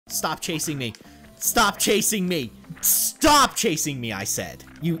Stop chasing me. Stop chasing me. Stop chasing me, I said.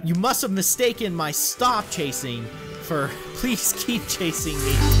 You must have mistaken my stop chasing for please keep chasing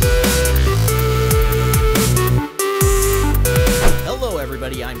me. Hello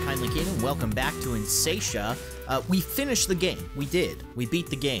everybody, I'm Keyin and welcome back to Insatia. We finished the game. We did. We beat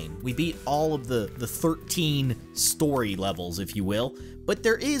the game. We beat all of the 13 story levels, if you will. But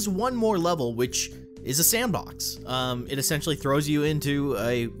there is one more level, which is a sandbox. It essentially throws you into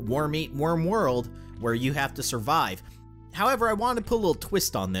a worm eat worm world where you have to survive. However, I wanted to put a little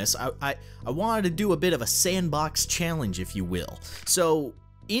twist on this. I wanted to do a bit of a sandbox challenge, if you will. So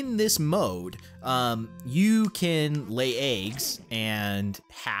in this mode, you can lay eggs and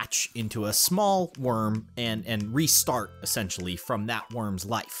hatch into a small worm and restart essentially from that worm's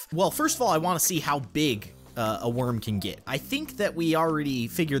life. Well, first of all, I want to see how big a worm can get. I think that we already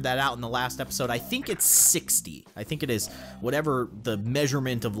figured that out in the last episode. I think it's 60. I think it is whatever the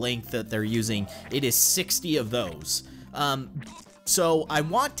measurement of length that they're using. It is 60 of those. So I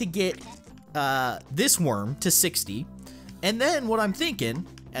want to get this worm to 60. And then what I'm thinking,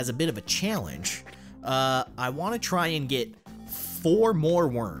 as a bit of a challenge, I want to try and get 4 more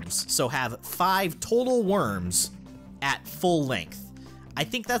worms. So have 5 total worms at full length. I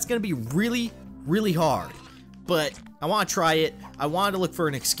think that's going to be really, really hard. But I want to try it. I wanted to look for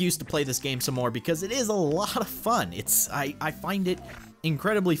an excuse to play this game some more because it is a lot of fun. I find it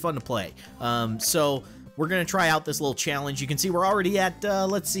incredibly fun to play. So we're going to try out this little challenge. You can see we're already at,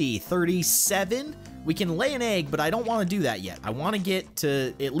 let's see, 37. We can lay an egg, but I don't want to do that yet. I want to get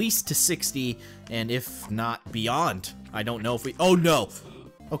to at least to 60, and if not beyond. I don't know if we... Oh, no.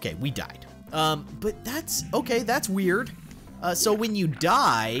 Okay, we died. But that's... Okay, that's weird. So when you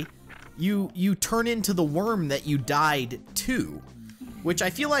die, you turn into the worm that you died to, which I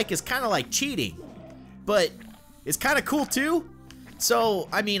feel like is kind of like cheating, but it's kind of cool too. So,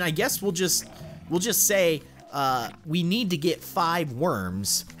 I mean, I guess we'll just say we need to get 5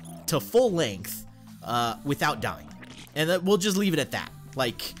 worms to full length without dying. And we'll just leave it at that.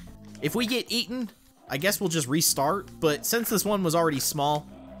 Like, if we get eaten, I guess we'll just restart. But since this one was already small,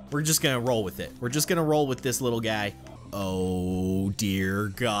 we're just gonna roll with it. We're just gonna roll with this little guy. Oh, dear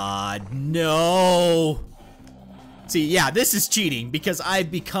God, no. See, yeah, this is cheating because I've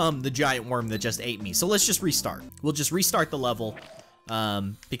become the giant worm that just ate me. So let's just restart. We'll just restart the level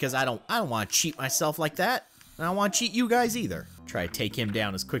because I don't want to cheat myself like that. And I don't want to cheat you guys either. Try to take him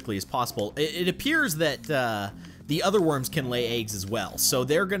down as quickly as possible. It appears that the other worms can lay eggs as well. So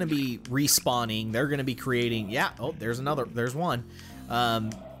they're going to be respawning. They're going to be creating... Yeah, oh, there's another. There's one.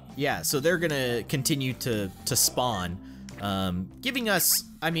 Yeah, so they're going to continue to spawn. Giving us...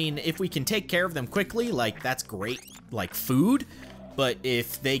 I mean, if we can take care of them quickly, like, that's great. Like, food. But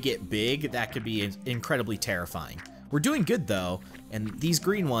if they get big, that could be incredibly terrifying. We're doing good, though. And these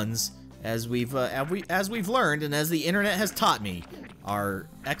green ones... As we've learned, and as the internet has taught me, are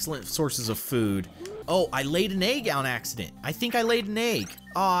excellent sources of food. Oh, I laid an egg on accident. I think I laid an egg.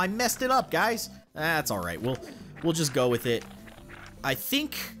 Oh, I messed it up, guys. That's all right. We'll just go with it. I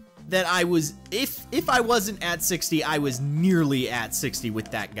think that I was, if I wasn't at 60, I was nearly at 60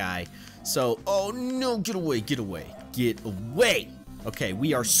 with that guy. So, oh no, get away, get away, get away. Okay,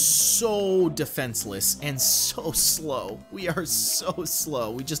 we are so defenseless and so slow. We are so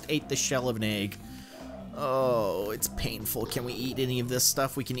slow. We just ate the shell of an egg. Oh, it's painful. Can we eat any of this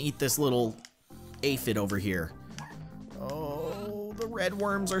stuff? We can eat this little aphid over here. Oh, the red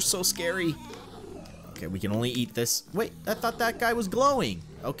worms are so scary. Okay, we can only eat this. Wait, I thought that guy was glowing.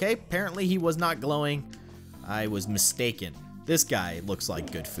 Okay, apparently he was not glowing. I was mistaken. This guy looks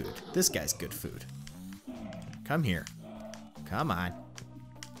like good food. This guy's good food. Come here. Come on.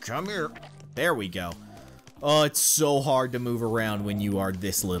 Come here. There we go. Oh, it's so hard to move around when you are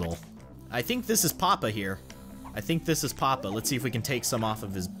this little. I think this is Papa here. I think this is Papa. Let's see if we can take some off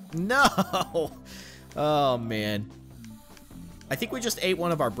of his... No! Oh, man. I think we just ate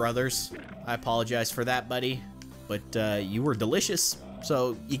one of our brothers. I apologize for that, buddy. But you were delicious.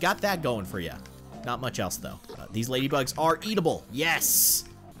 So you got that going for you. Not much else, though. These ladybugs are eatable. Yes!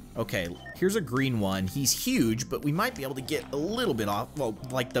 Okay, here's a green one. He's huge, but we might be able to get a little bit off. Well,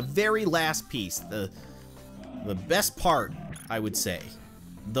 like the very last piece, the best part, I would say.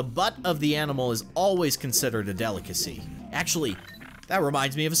 The butt of the animal is always considered a delicacy. Actually, that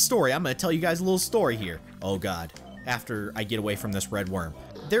reminds me of a story. I'm going to tell you guys a little story here. Oh, God. After I get away from this red worm.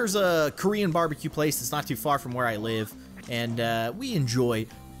 There's a Korean barbecue place that's not too far from where I live, and we enjoy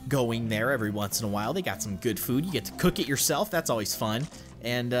going there every once in a while. They got some good food. You get to cook it yourself. That's always fun.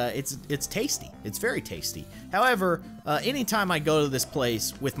 And it's tasty. It's very tasty. However, anytime I go to this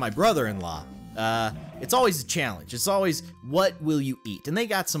place with my brother-in-law, It's always a challenge. It's always, what will you eat? And they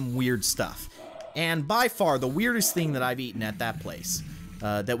got some weird stuff. And by far, the weirdest thing that I've eaten at that place,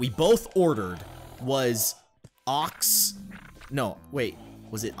 that we both ordered, was ox. No, wait,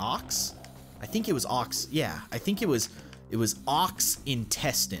 was it ox? I think it was ox. Yeah, I think it was ox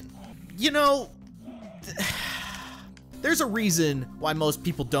intestine. You know, there's a reason why most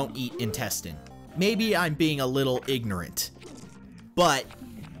people don't eat intestine. Maybe I'm being a little ignorant, but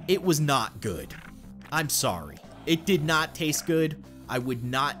it was not good. I'm sorry. It did not taste good. I would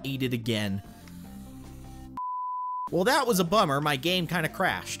not eat it again. Well, that was a bummer. My game kind of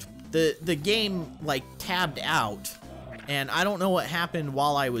crashed. The game, like, tabbed out, and I don't know what happened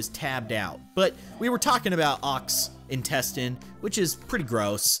while I was tabbed out. But we were talking about ox intestine, which is pretty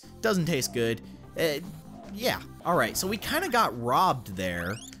gross. Doesn't taste good. Yeah, alright, so we kind of got robbed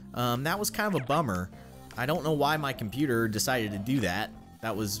there. That was kind of a bummer. I don't know why my computer decided to do that.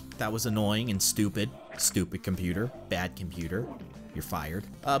 That was annoying and stupid. Stupid computer. Bad computer. You're fired.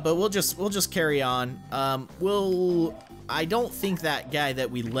 But we'll just carry on. I don't think that guy that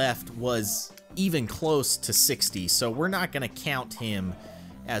we left was even close to 60, so we're not gonna count him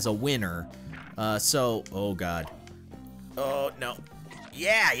as a winner. Oh god. Oh no.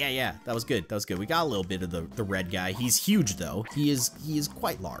 Yeah. That was good. We got a little bit of the red guy. He's huge though. He is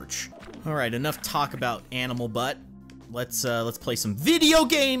quite large. All right, enough talk about animal butt. Let's play some video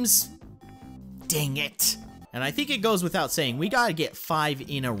games. Dang it. And I think it goes without saying, we gotta get 5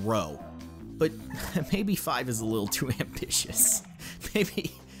 in a row. But maybe 5 is a little too ambitious.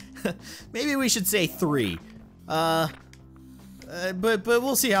 Maybe we should say 3. But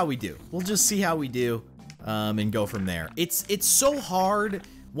we'll see how we do. We'll just see how we do, and go from there. It's so hard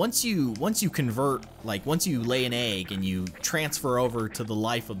once you convert, like once you lay an egg and you transfer over to the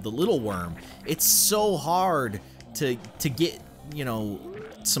life of the little worm. It's so hard to get, you know,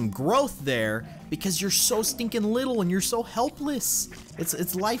 some growth there, because you're so stinking little and you're so helpless.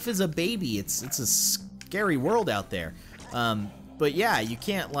 It's life as a baby. It's a scary world out there. But yeah, you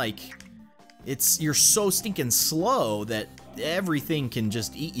can't, like, you're so stinking slow that everything can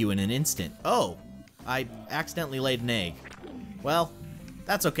just eat you in an instant. Oh, I accidentally laid an egg. Well,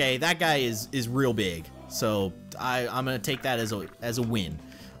 that's okay. That guy is real big, so I'm gonna take that as a win.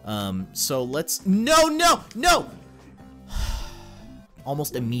 So let's no.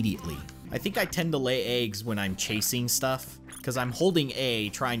 Almost immediately. I think I tend to lay eggs when I'm chasing stuff, because I'm holding A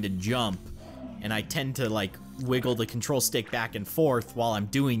trying to jump, and I tend to, like, wiggle the control stick back and forth while I'm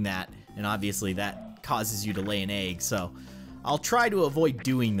doing that, and obviously that causes you to lay an egg, so I'll try to avoid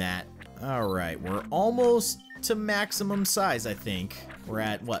doing that. Alright, we're almost to maximum size, I think. We're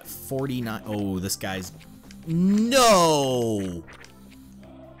at, what, 49? Oh, this guy's... No!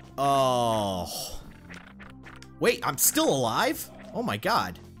 Oh. Wait, I'm still alive? Oh my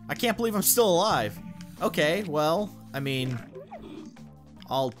god. I can't believe I'm still alive. Okay, well, I mean,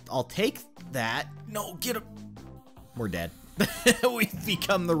 I'll take that. No, get him. We're dead. We've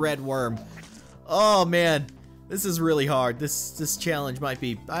become the red worm. Oh man, this is really hard. This challenge might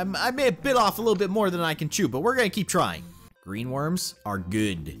be, I may have bit off a little bit more than I can chew, but we're gonna keep trying. Green worms are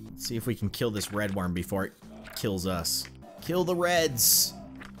good. Let's see if we can kill this red worm before it kills us. Kill the reds.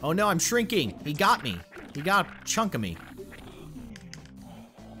 Oh no, I'm shrinking. He got me. He got a chunk of me.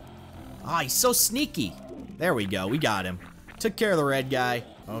 Ah, he's so sneaky. There we go, we got him. Took care of the red guy.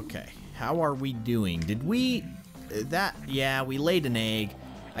 Okay, how are we doing? Did we, yeah, we laid an egg.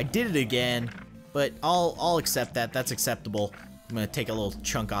 I did it again, but I'll accept that, that's acceptable. I'm gonna take a little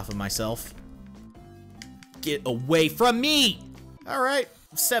chunk off of myself. Get away from me! All right,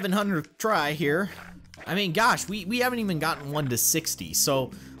 700th try here. I mean, gosh, we haven't even gotten 1 to 60, so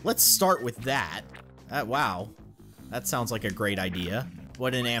let's start with that. Wow, that sounds like a great idea.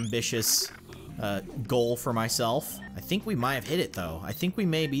 What an ambitious goal for myself. I think we might have hit it though. I think we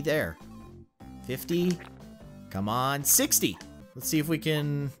may be there. 50, come on, 60. Let's see if we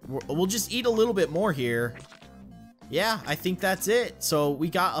can, we'll just eat a little bit more here. Yeah, I think that's it. So we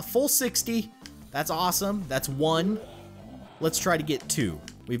got a full 60. That's awesome, that's 1. Let's try to get 2.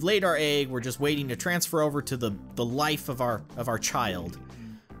 We've laid our egg, we're just waiting to transfer over to the life of our child.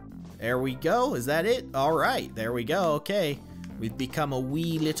 There we go, is that it? All right, there we go, okay. We've become a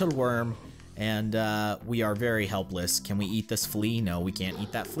wee little worm, and we are very helpless. Can we eat this flea? No, we can't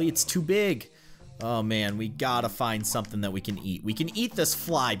eat that flea. It's too big. Oh man, we gotta find something that we can eat. We can eat this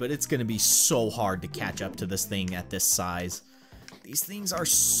fly, but it's gonna be so hard to catch up to this thing at this size. These things are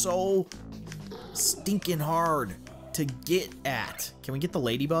so stinking hard to get at. Can we get the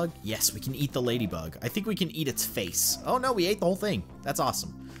ladybug? Yes, we can eat the ladybug. I think we can eat its face. Oh no, we ate the whole thing. That's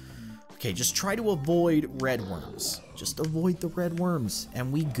awesome. Okay, just try to avoid red worms. Just avoid the red worms,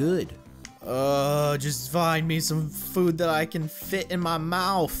 and we good. Just find me some food that I can fit in my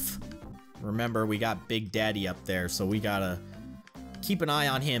mouth. Remember, we got Big Daddy up there, so we gotta keep an eye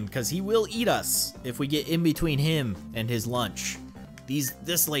on him, because he will eat us if we get in between him and his lunch.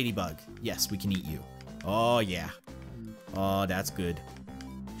 This ladybug. Yes, we can eat you. Oh, yeah. Oh, that's good.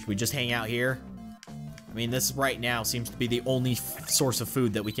 Should we just hang out here? I mean, this right now seems to be the only source of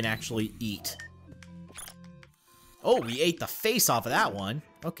food that we can actually eat. Oh, we ate the face off of that one.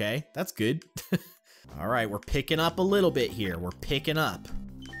 Okay, that's good. All right, we're picking up a little bit here. We're picking up.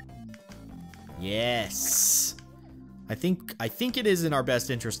 Yes. I think it is in our best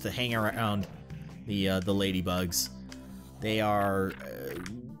interest to hang around the ladybugs. They are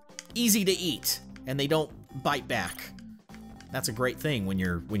easy to eat, and they don't bite back. That's a great thing when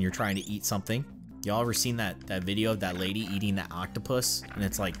you're trying to eat something. Y'all ever seen that video of that lady eating that octopus, and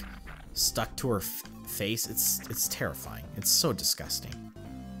it's like stuck to her face? It's terrifying. It's so disgusting.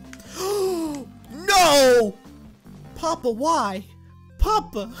 No! Papa, why?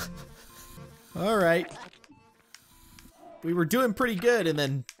 Papa! Alright. We were doing pretty good, and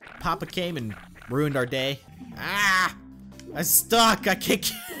then Papa came and ruined our day. Ah! I'm stuck! I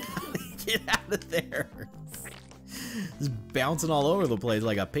can't get out of there! Just bouncing all over the place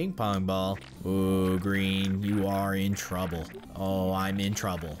like a ping pong ball. Oh, Green, you are in trouble. Oh, I'm in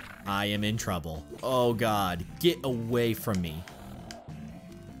trouble. I am in trouble. Oh, God. Get away from me.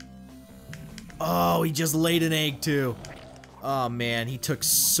 Oh, he just laid an egg, too. Oh, man. He took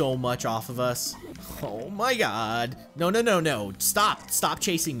so much off of us. Oh, my God. No, no, no, no. Stop. Stop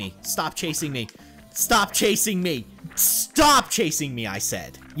chasing me. Stop chasing me. Stop chasing me. Stop chasing me, I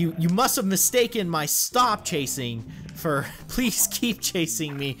said. You must have mistaken my stop chasing for please keep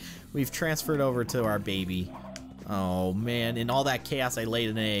chasing me. We've transferred over to our baby. Oh, man. In all that chaos, I laid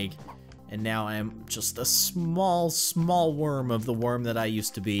an egg. And now I'm just a small, small worm of the worm that I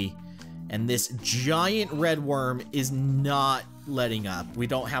used to be. And this giant red worm is not letting up. We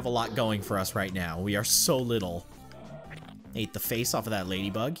don't have a lot going for us right now. We are so little. Ate the face off of that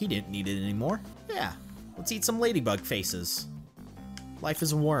ladybug. He didn't need it anymore. Yeah, let's eat some ladybug faces. Life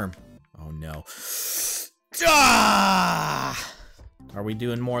is a worm. Oh no. Ah! Are we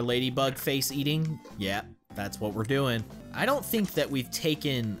doing more ladybug face eating? Yeah, that's what we're doing. I don't think that we've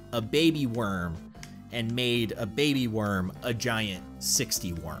taken a baby worm and made a baby worm a giant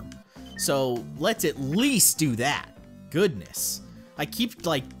 60 worm. So let's at least do that. Goodness. I keep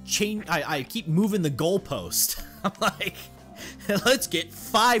like I keep moving the goalpost. I'm like, let's get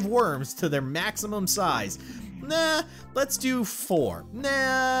 5 worms to their maximum size. Nah, let's do 4.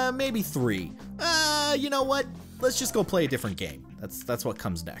 Nah, maybe 3. You know what? Let's just go play a different game. That's what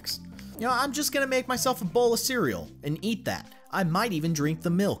comes next. You know, I'm just gonna make myself a bowl of cereal and eat that. I might even drink the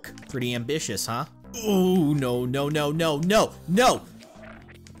milk. Pretty ambitious, huh? Oh, no, no, no, no, no, no!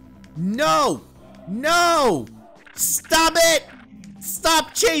 No! No! Stop it!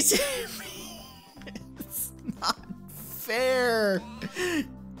 Stop chasing me! It's not fair.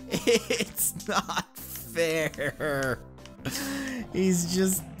 It's not fair. He's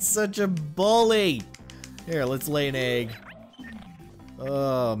just such a bully. Here, let's lay an egg.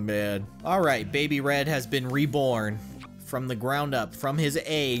 Oh, man. All right, Baby Red has been reborn from the ground up, from his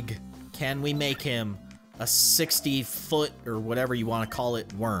egg. Can we make him a 60-foot, or whatever you want to call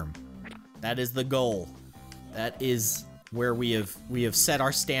it, worm? That is the goal. That is where we have set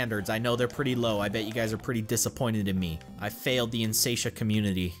our standards. I know they're pretty low. I bet you guys are pretty disappointed in me. I failed the Insatia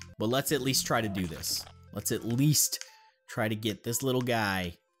community. But let's at least try to do this. Let's at least try to get this little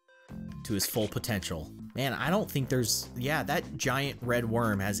guy to his full potential. Man, I don't think there's... Yeah, that giant red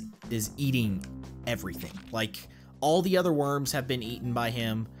worm is eating everything. Like, all the other worms have been eaten by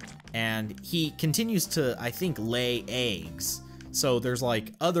him, and he continues to, I think, lay eggs. So there's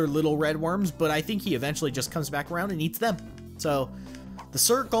like other little red worms, but I think he eventually just comes back around and eats them. So the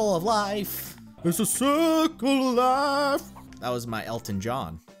circle of life. It's a circle of life. That was my Elton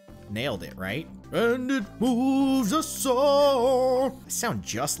John. Nailed it, right? And it moves us all. I sound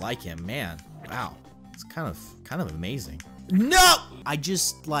just like him, man. Wow. It's kind of amazing. No! I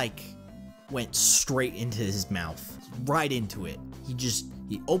just like went straight into his mouth. Right into it.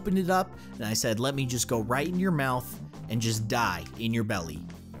 He opened it up and I said, let me just go right in your mouth and just die in your belly.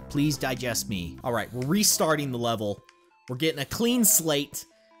 Please digest me. All right, we're restarting the level. We're getting a clean slate.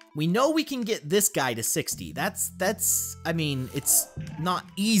 We know we can get this guy to 60. I mean, it's not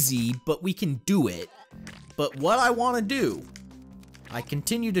easy, but we can do it. But what I want to do, I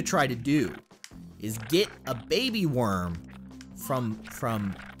continue to try to do, is get a baby worm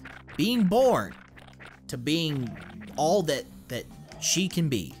from being born to being all that she can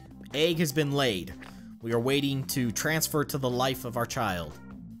be. Egg has been laid. We are waiting to transfer to the life of our child.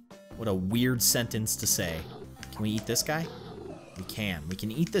 What a weird sentence to say. Can we eat this guy? We can. We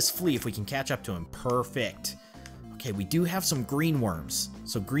can eat this flea if we can catch up to him. Perfect. Okay, we do have some green worms.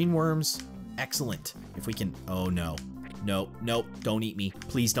 So green worms, excellent. If we can... Oh, no. Nope, nope. Don't eat me.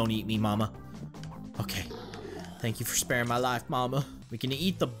 Please don't eat me, mama. Okay. Thank you for sparing my life, mama. We can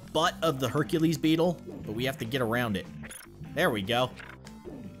eat the butt of the Hercules beetle, but we have to get around it. There we go.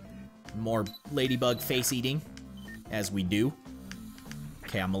 More ladybug face eating, as we do.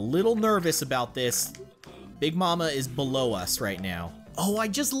 Okay, I'm a little nervous about this. Big Mama is below us right now. Oh, I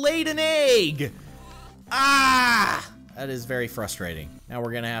just laid an egg! Ah! That is very frustrating. Now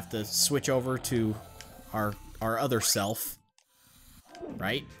we're gonna have to switch over to our other self.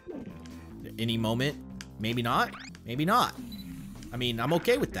 Right? Any moment. Maybe not. Maybe not. I mean, I'm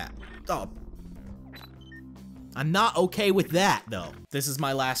okay with that. Oh. I'm not okay with that, though. This is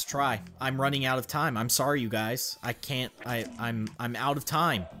my last try. I'm running out of time. I'm sorry, you guys. I can't. I'm out of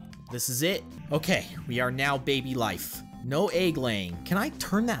time. This is it. Okay, we are now baby life. No egg laying. Can I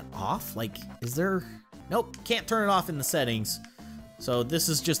turn that off? Like, is there... Nope, can't turn it off in the settings. So this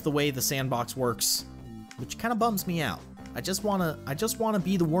is just the way the sandbox works, which kind of bums me out. I just wanna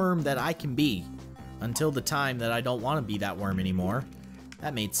be the worm that I can be until the time that I don't want to be that worm anymore.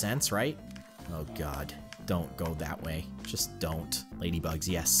 That made sense, right? Oh God, don't go that way. Just don't. Ladybugs,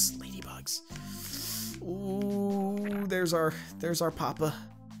 yes, ladybugs. Ooh, there's our papa.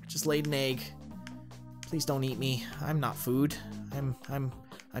 Just laid an egg. Please don't eat me. I'm not food.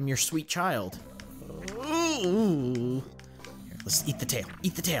 I'm your sweet child. Ooh. Here, let's eat the tail.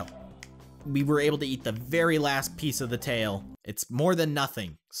 Eat the tail. We were able to eat the very last piece of the tail. It's more than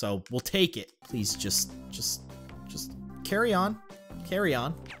nothing, so we'll take it. Please just carry on. Carry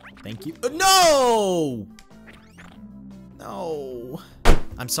on. Thank you. No! No.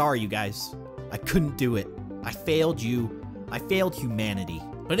 I'm sorry, you guys. I couldn't do it. I failed you. I failed humanity.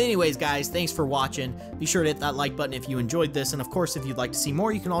 But anyways, guys, thanks for watching. Be sure to hit that like button if you enjoyed this. And of course, if you'd like to see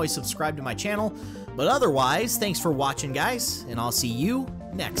more, you can always subscribe to my channel. But otherwise, thanks for watching, guys. And I'll see you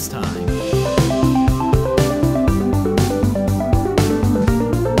next time.